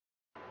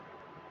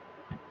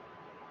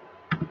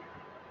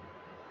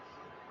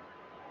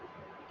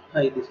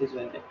Hi, this is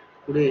Venkat.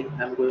 Today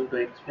I am going to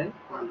explain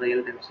on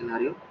real-time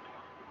scenario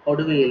how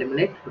do we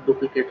eliminate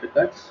duplicate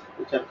records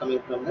which are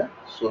coming from the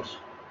source.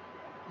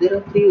 There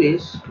are three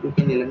ways we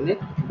can eliminate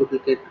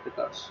duplicate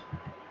records.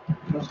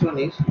 First one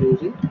is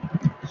using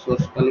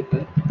source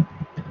qualifier.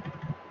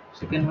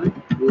 Second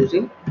one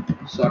using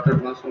sorter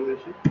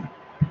transformation.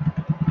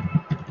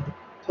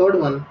 Third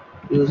one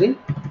using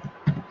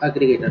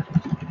aggregator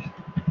transformation.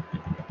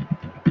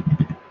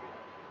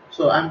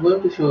 So I am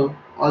going to show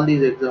all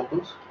these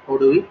examples. How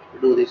do we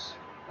do this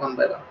one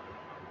by one?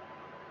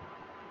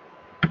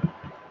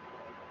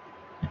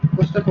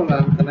 First of all, I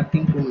am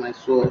connecting to my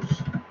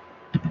source.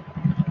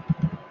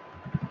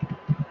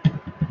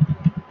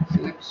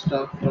 Select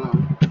stuff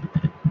from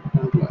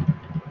employee.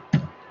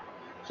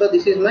 So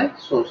this is my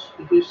source.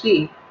 If you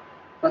see,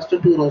 first two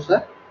rows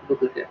are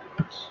duplicate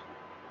records.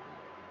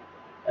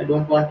 I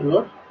don't want to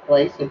load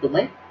twice into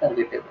my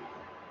target table.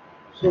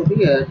 So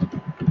here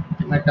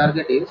my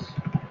target is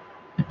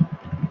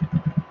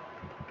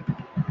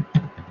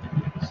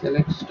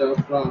select stuff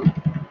from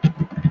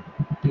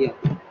here.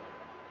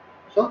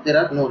 So there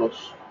are no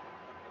rows.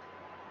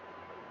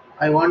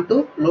 I want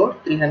to load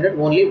 300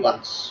 only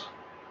once.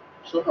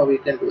 So how we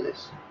can do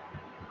this?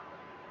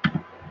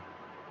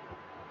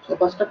 So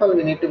first of all,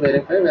 we need to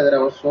verify whether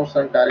our source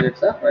and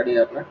targets are ready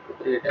or not to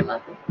create a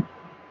mapping.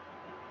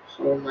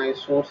 So my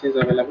source is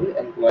available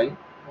employee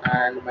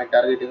and my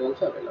target is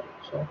also available.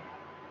 So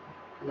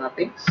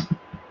mappings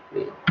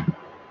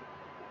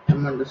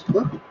m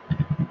underscore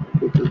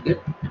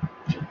duplicate.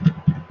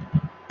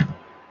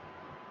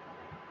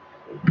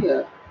 So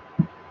here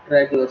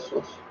drag your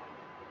source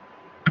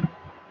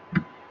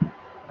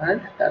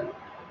and target.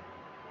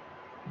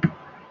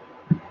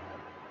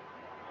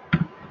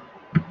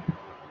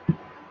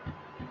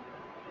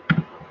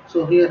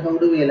 So here how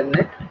do we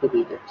eliminate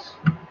duplicates?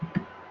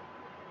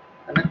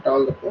 Connect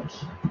all the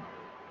ports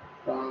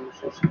from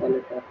source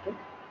qualifier to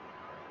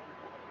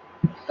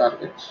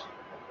targets.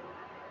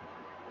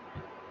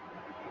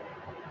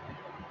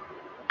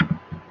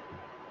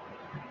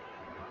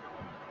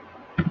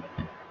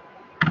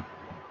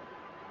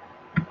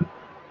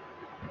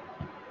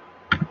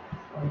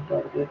 From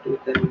target we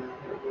can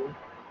remove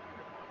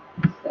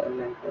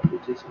file anchor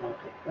which is not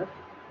required.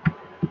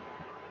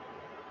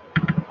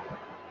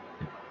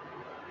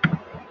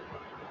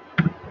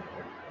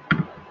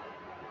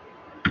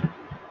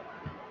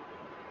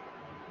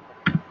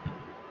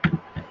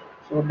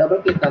 So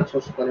double click on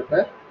source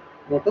qualifier,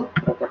 go to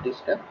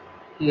properties tab.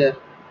 Here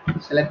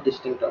select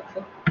distinct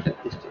option,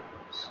 check distinct,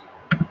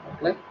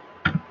 apply,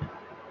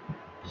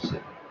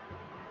 save.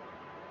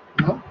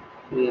 Now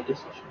create a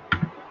session.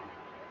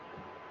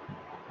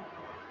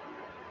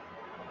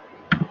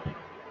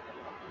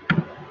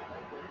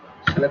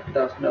 Select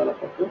task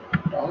developer to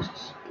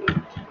tasks,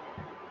 create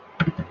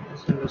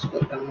s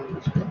underscore m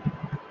underscore.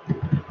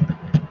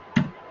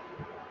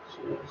 So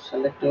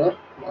select your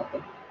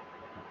marker.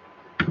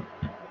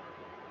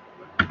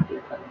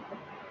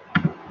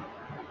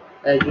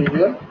 As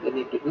usual, we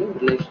need to do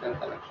relational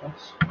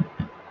connections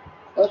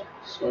for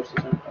sources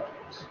and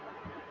targets.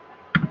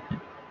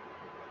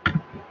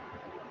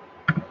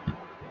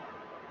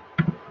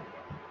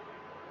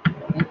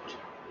 Connect,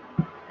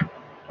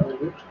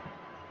 target,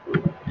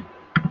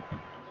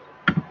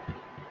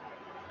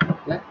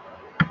 apply,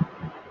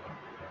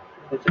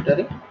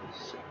 repository.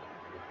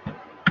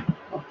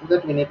 After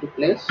that, we need to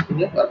place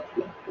in a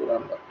workflow to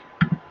run that.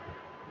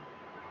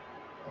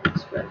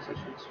 Expand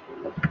sessions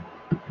folder.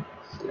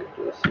 Select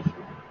your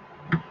session.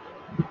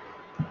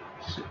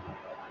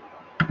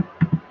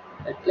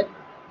 Right click,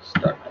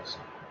 start task.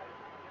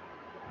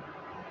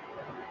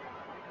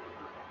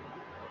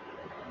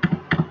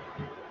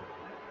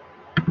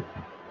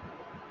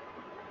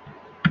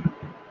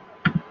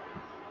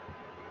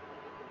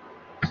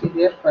 See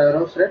here, 5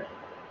 rows read,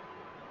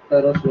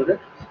 5 rows loaded.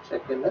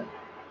 Check in the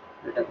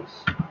database.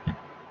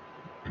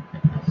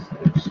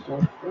 Select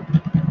start from.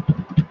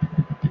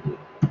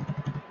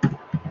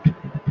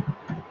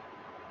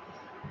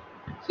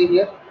 See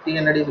here,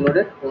 300 is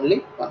loaded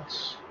only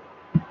once.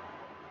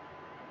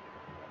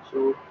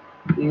 So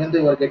even though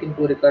you are getting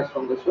 2 records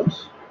from the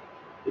source,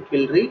 it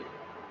will read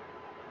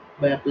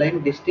by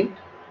applying distinct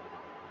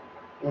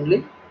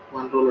only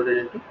one row loaded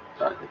into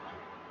target.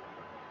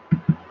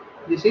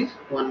 This is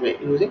one way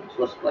using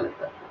source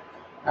qualifier.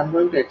 I am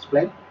going to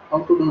explain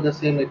how to do the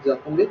same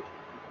example with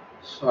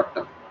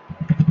sorter.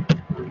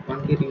 I am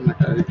truncating my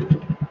target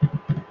table.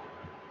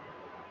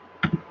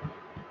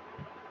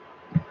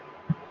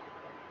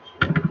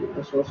 So with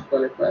the source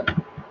qualifier,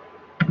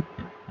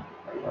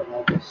 I will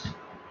remove this.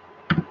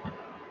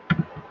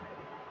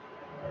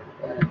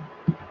 And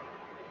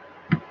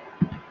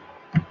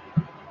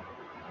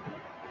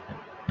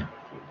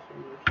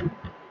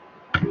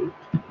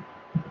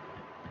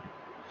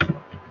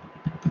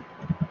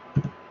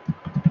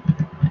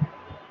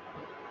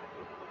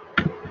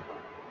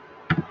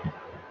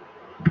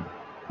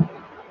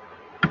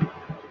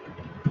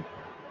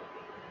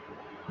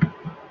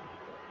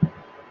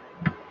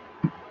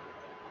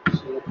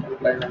select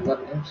employee number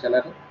name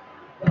salary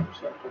from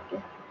sorter to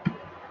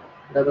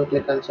Double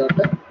click on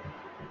sorter,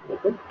 go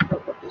to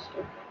properties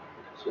tab.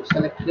 So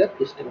select here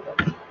distinct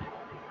option.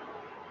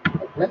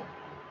 Apply.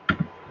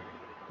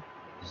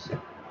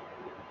 Save.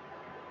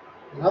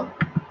 Now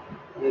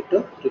you need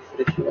to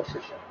refresh your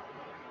session.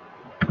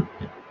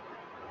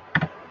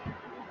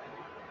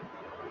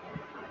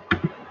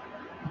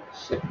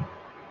 Save.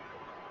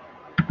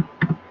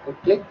 And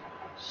click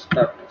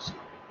start test.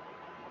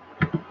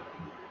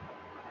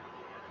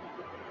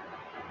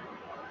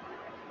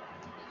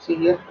 See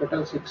here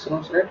total 6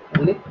 rows, right?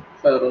 Only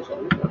 5 rows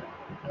only.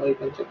 Now you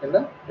can check in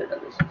the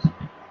databases.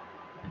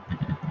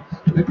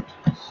 Select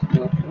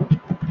start now.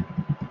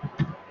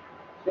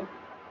 Okay.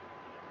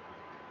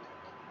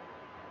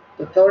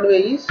 The third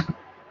way is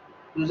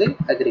using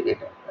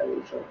aggregator. I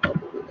will show how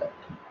to do that.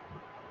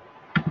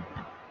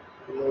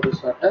 Remove the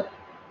sorter.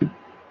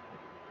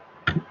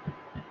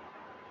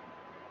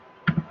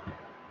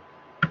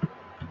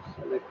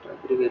 Select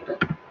aggregator.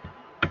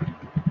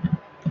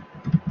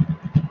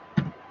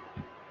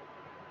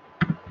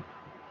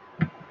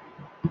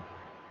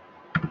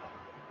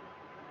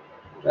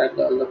 Drag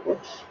all the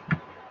ports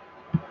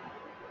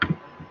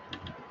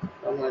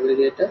from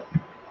aggregator.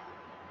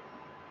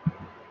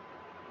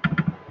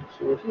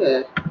 So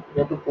here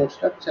go to port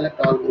start, select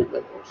all group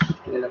by ports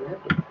to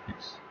eliminate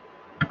duplicates.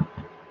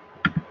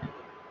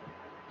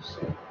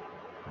 So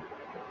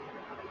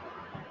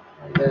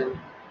and then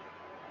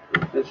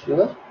refresh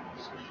your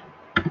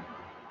session.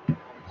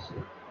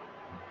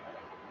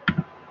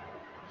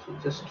 So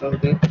just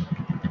truncate,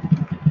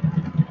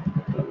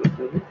 and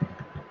rerun.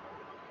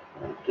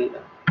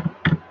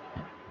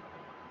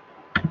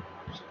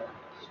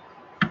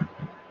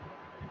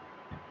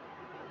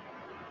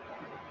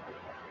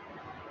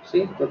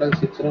 See total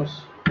 6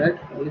 rows, right?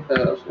 Only 5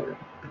 rows loaded.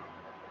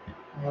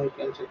 Now you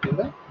can check in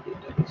the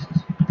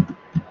databases.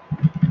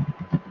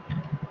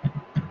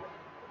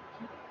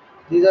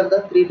 These are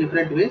the 3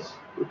 different ways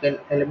you can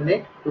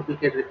eliminate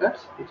duplicate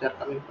records which are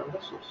coming from the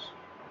source.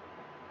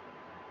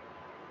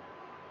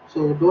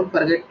 So don't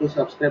forget to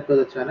subscribe to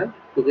the channel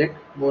to get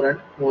more and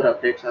more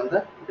updates on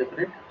the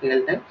different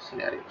real-time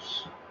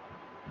scenarios.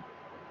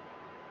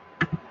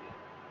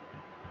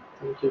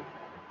 Thank you.